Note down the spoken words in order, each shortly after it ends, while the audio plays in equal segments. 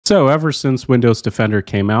So ever since Windows Defender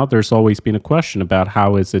came out, there's always been a question about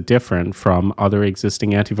how is it different from other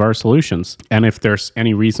existing antivirus solutions, and if there's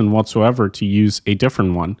any reason whatsoever to use a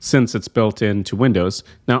different one since it's built into Windows.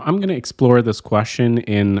 Now, I'm going to explore this question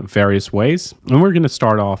in various ways, and we're going to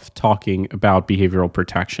start off talking about behavioral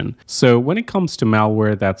protection. So when it comes to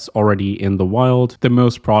malware that's already in the wild, that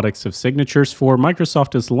most products have signatures for,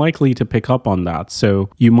 Microsoft is likely to pick up on that. So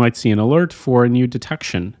you might see an alert for a new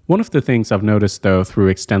detection. One of the things I've noticed, though, through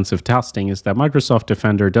extensive testing is that Microsoft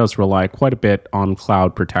Defender does rely quite a bit on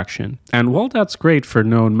cloud protection. And while that's great for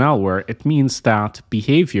known malware, it means that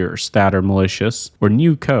behaviors that are malicious or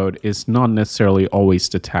new code is not necessarily always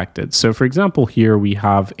detected. So for example, here we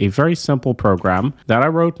have a very simple program that I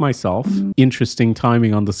wrote myself. Interesting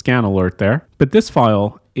timing on the scan alert there. But this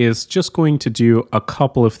file is just going to do a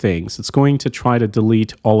couple of things. It's going to try to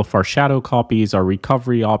delete all of our shadow copies, our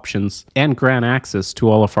recovery options, and grant access to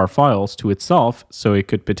all of our files to itself so it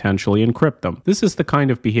could potentially encrypt them. This is the kind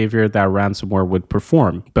of behavior that ransomware would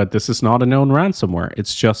perform, but this is not a known ransomware.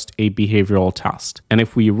 It's just a behavioral test. And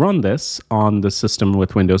if we run this on the system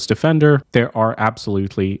with Windows Defender, there are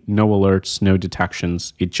absolutely no alerts, no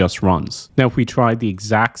detections. It just runs. Now, if we try the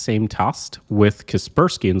exact same test with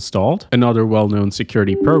Kaspersky installed, another well-known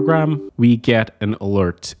security program, we get an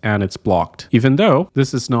alert and it's blocked, even though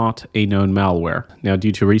this is not a known malware. Now,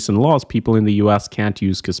 due to recent laws, people in the US can't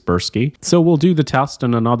use Kaspersky, so we'll do the test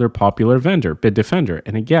on another popular vendor, Bitdefender.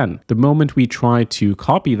 And again, the moment we try to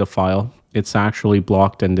copy the file, it's actually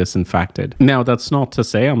blocked and disinfected. Now, that's not to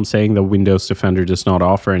say I'm saying that Windows Defender does not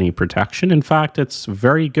offer any protection. In fact, it's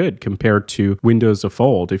very good compared to Windows of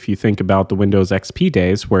old. If you think about the Windows XP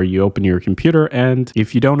days where you open your computer and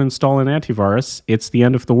if you don't install an antivirus, it's the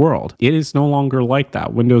end of the world. It is no longer like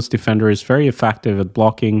that. Windows Defender is very effective at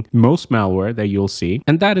blocking most malware that you'll see.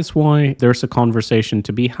 And that is why there's a conversation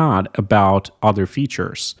to be had about other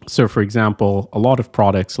features. So for example, a lot of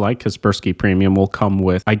products like Kaspersky Premium will come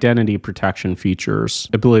with identity protection features,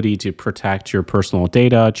 ability to protect your personal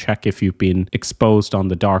data, check if you've been exposed on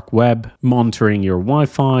the dark web, monitoring your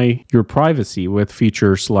Wi-Fi, your privacy with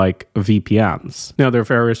features like VPNs. Now, there are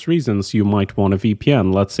various reasons you might want a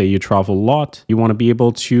VPN. Let's say you travel a lot, you want to be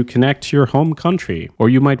able to connect to your home country, or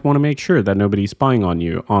you might want to make sure that nobody's spying on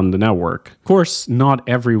you on the network. Of course, not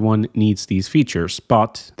everyone needs these features,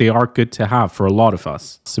 but they are good to have for a lot of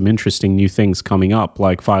us. Some interesting new things coming up,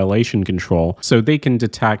 like violation control, so they can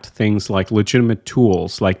detect things like legitimate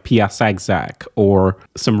tools like PSExec or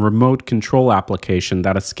some remote control application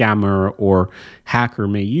that a scammer or hacker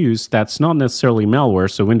may use that's not necessarily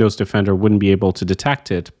malware, so Windows Defender wouldn't be able to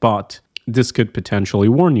detect it, but this could potentially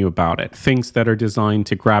warn you about it. Things that are designed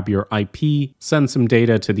to grab your IP, send some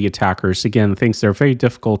data to the attackers. Again, things that are very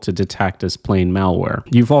difficult to detect as plain malware.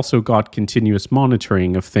 You've also got continuous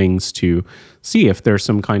monitoring of things to see if there's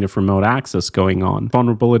some kind of remote access going on.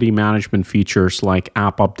 Vulnerability management features like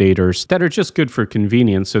app updaters that are just good for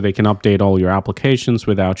convenience so they can update all your applications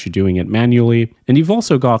without you doing it manually. And you've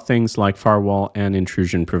also got things like firewall and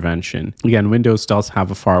intrusion prevention. Again, Windows does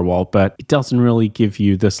have a firewall, but it doesn't really give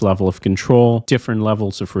you this level of control, different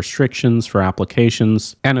levels of restrictions for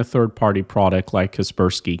applications, and a third-party product like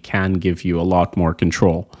Kaspersky can give you a lot more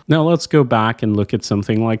control. Now let's go back and look at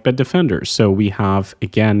something like Bitdefender. So we have,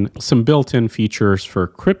 again, some built-in features for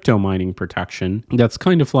crypto mining protection. That's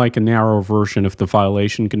kind of like a narrow version of the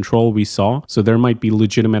violation control we saw. So there might be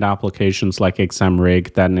legitimate applications like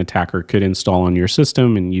XMRig that an attacker could install on your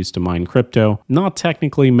system and use to mine crypto. Not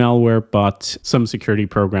technically malware, but some security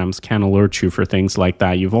programs can alert you for things like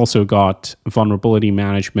that. You've also got vulnerability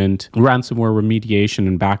management, ransomware remediation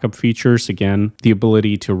and backup features. Again, the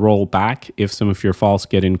ability to roll back if some of your files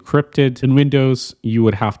get encrypted. In Windows, you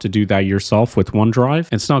would have to do that yourself with OneDrive.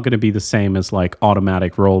 It's not going to be the same as like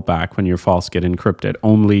automatic rollback when your files get encrypted.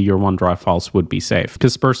 Only your OneDrive files would be safe.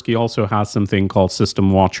 Kaspersky also has something called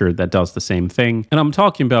System Watcher that does the same thing. And I'm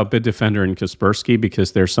talking about Bitdefender and Kaspersky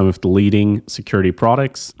because they're some of the leading security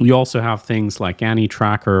products. You also have things like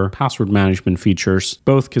anti-tracker, password management features.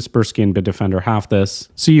 Both Kaspersky and Bitdefender have this.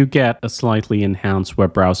 So you get a slightly enhanced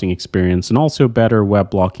web browsing experience and also better web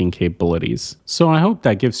blocking capabilities. So I hope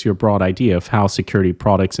that gives you a broad idea of how security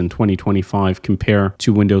products in 2025 compare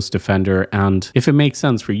to Windows Defender and if it makes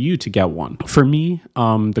sense for you to get one. For me,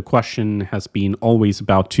 the question has been always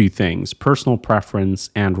about two things: personal preference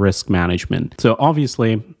and risk management. So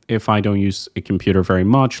obviously, if I don't use a computer very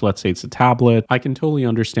much, let's say it's a tablet, I can totally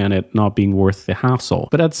understand it not being worth the hassle.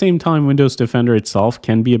 But at the same time, Windows Defender itself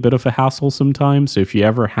can be a bit of a hassle sometimes. So if you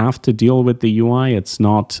ever have to deal with the UI, it's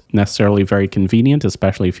not necessarily very convenient,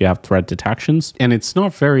 especially if you have threat detections. And it's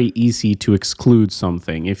not very easy to exclude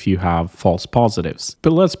something if you have false positives.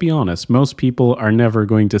 But let's be honest, most people are never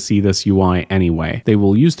going to see this UI anyway. They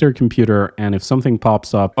will use their computer, and if something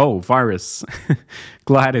pops up, oh, virus,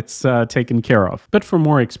 glad it's taken care of. But for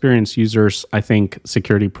more experienced users, I think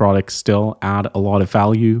security products still add a lot of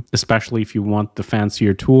value, especially if you want the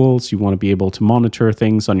fancier tools, you want to be able to monitor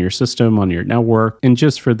things on your system, on your network, and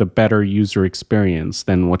just for the better user experience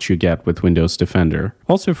than what you get with Windows Defender.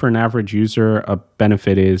 Also, for an average user, a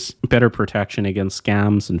benefit is better protection against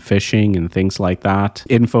scams and phishing and things like that.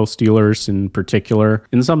 Info stealers in particular.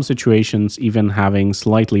 In some situations, even having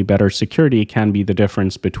slightly better security can be the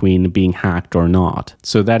difference between being hacked or not.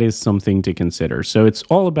 So that is something to consider. So it's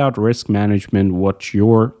all about risk management, what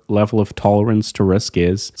your level of tolerance to risk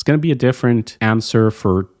is. It's going to be a different answer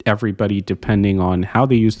for everybody depending on how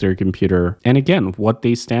they use their computer and again what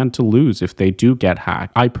they stand to lose if they do get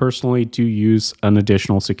hacked. I personally do use an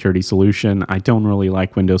additional security solution. I don't really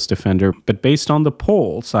like Windows Defender, but based on the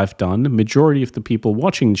polls I've done, the majority of the people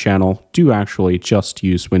watching the channel do actually just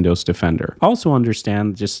use Windows Defender. I also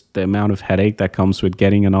understand just the amount of headache that comes with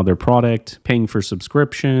getting another product, paying for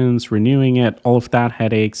subscriptions, renewing it, all of that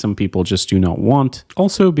headache some people just do not want.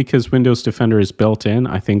 Also, because Windows Defender is built in,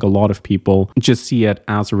 I think a lot of people just see it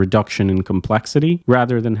as a reduction in complexity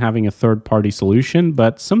rather than having a third-party solution.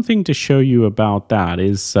 But something to show you about that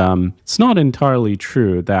is it's not entirely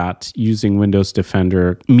true that using Windows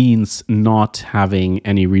Defender means not having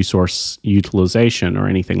any resource utilization or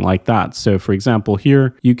anything like that. So for example,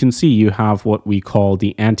 here you can see you have what we call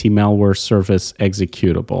the anti-malware service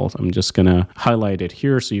executable. I'm just going to highlight it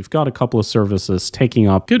here. So you've got a couple of services taking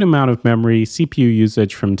up a good amount of memory, CPU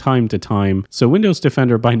usage from time to time. So Windows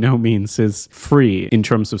Defender by no means is free in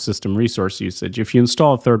terms of system resource usage. If you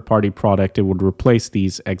install a third-party product, it would replace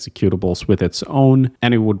these executables with its own,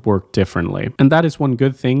 and it would work differently. And that is one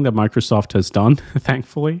good thing that Microsoft has done,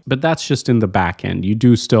 thankfully. But that's just in the back end. You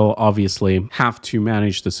do still obviously have to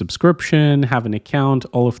manage the subscription, have an account,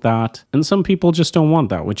 all of that. And some people just don't want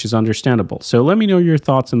that, which is understandable. So let me know your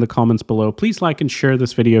thoughts in the comments below. Please like and share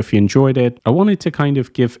this video if you enjoyed it. I wanted to kind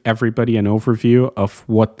of give everybody an overview of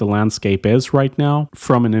what the landscape is right now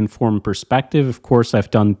from an informed perspective. Of course,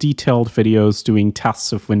 I've done detailed videos doing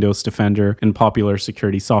tests of Windows Defender and popular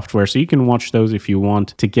security software, so you can watch those if you want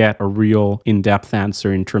to get a real in-depth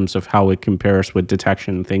answer in terms of how it compares with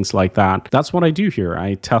detection and things like that. That's what I do here.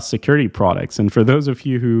 I test security products, and for those of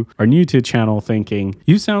you who are new to the channel thinking,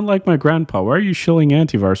 you sound like my grandpa, why are you shilling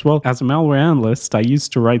antivirus? Well, as a malware analyst, I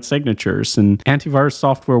used to write signatures, and antivirus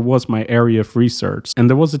software was my area of research, and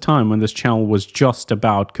there was a time when this channel was just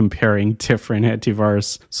about comparing different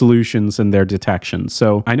antivirus solutions and their detection.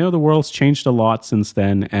 So I know the world's changed a lot since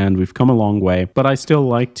then and we've come a long way, but I still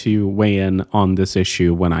like to weigh in on this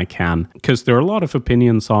issue when I can because there are a lot of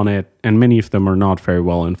opinions on it and many of them are not very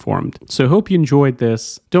well informed. So I hope you enjoyed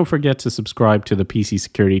this. Don't forget to subscribe to the PC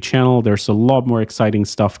Security channel. There's a lot more exciting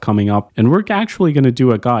stuff coming up and we're actually going to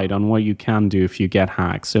do a guide on what you can do if you get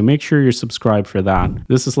hacked. So make sure you're subscribed for that.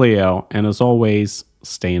 This is Leo, and as always,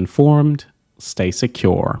 stay informed, stay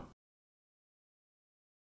secure.